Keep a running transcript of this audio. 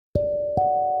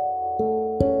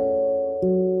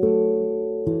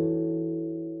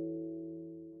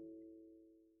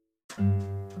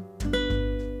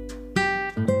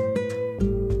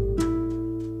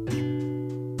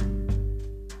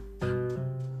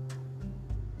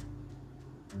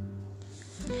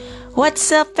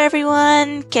What's up,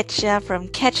 everyone? Ketchup from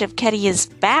Ketchup Ketty is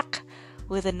back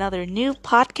with another new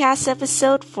podcast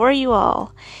episode for you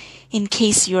all. In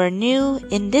case you are new,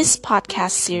 in this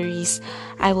podcast series,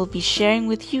 I will be sharing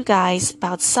with you guys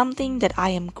about something that I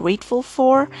am grateful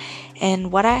for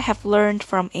and what I have learned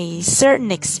from a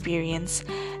certain experience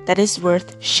that is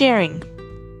worth sharing.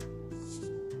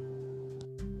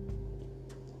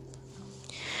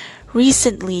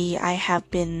 Recently, I have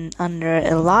been under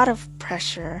a lot of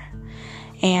pressure,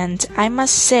 and I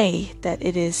must say that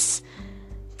it is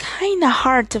kinda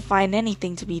hard to find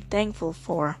anything to be thankful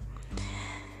for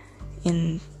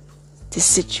in this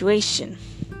situation.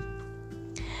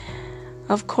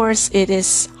 Of course, it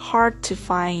is hard to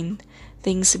find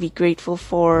things to be grateful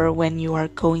for when you are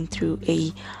going through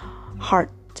a hard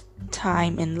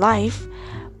time in life,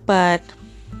 but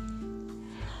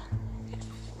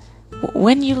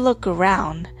when you look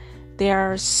around, there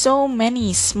are so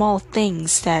many small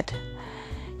things that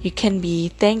you can be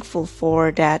thankful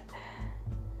for that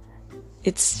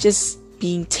it's just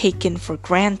being taken for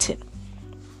granted.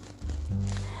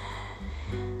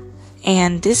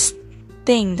 And this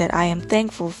thing that I am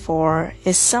thankful for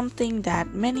is something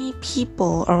that many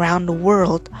people around the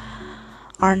world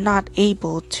are not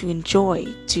able to enjoy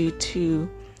due to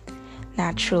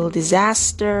natural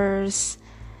disasters,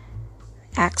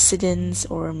 accidents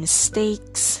or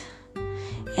mistakes,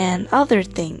 and other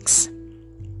things.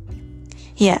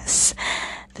 Yes,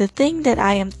 the thing that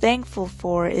I am thankful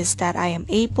for is that I am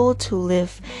able to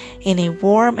live in a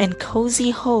warm and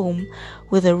cozy home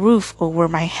with a roof over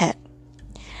my head.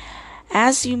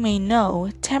 As you may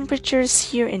know,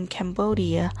 temperatures here in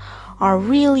Cambodia are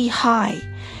really high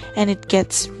and it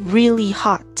gets really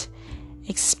hot,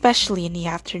 especially in the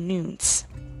afternoons.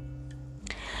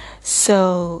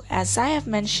 So, as I have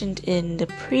mentioned in the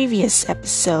previous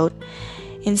episode,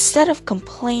 instead of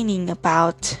complaining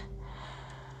about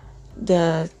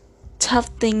the tough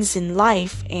things in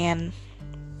life and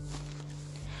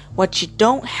what you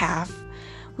don't have,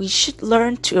 we should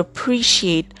learn to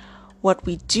appreciate what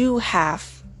we do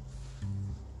have.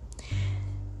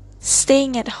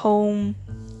 Staying at home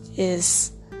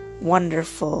is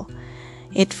wonderful.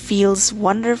 It feels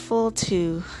wonderful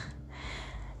to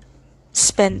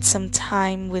spend some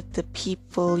time with the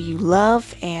people you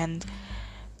love and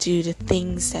do the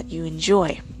things that you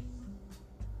enjoy.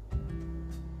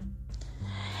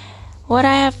 What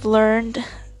I have learned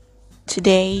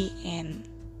today, and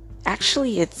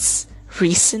actually it's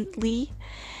recently,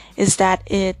 is that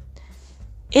it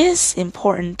is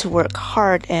important to work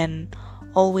hard and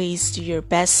always do your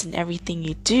best in everything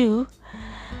you do,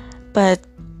 but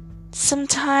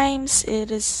sometimes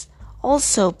it is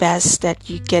also best that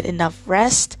you get enough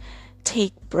rest,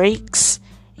 take breaks,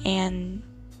 and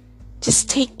just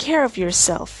take care of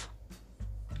yourself.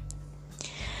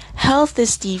 Health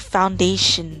is the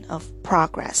foundation of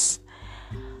progress.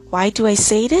 Why do I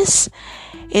say this?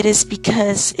 It is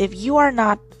because if you are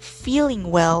not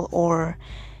feeling well or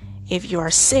if you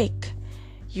are sick,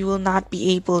 you will not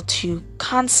be able to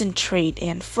concentrate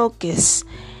and focus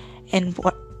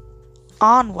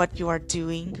on what you are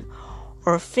doing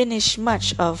or finish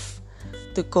much of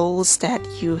the goals that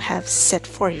you have set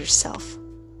for yourself.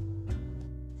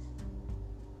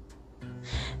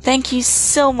 Thank you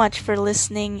so much for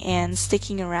listening and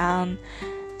sticking around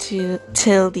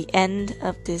till the end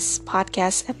of this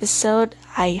podcast episode.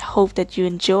 I hope that you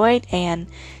enjoyed and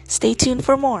stay tuned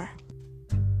for more.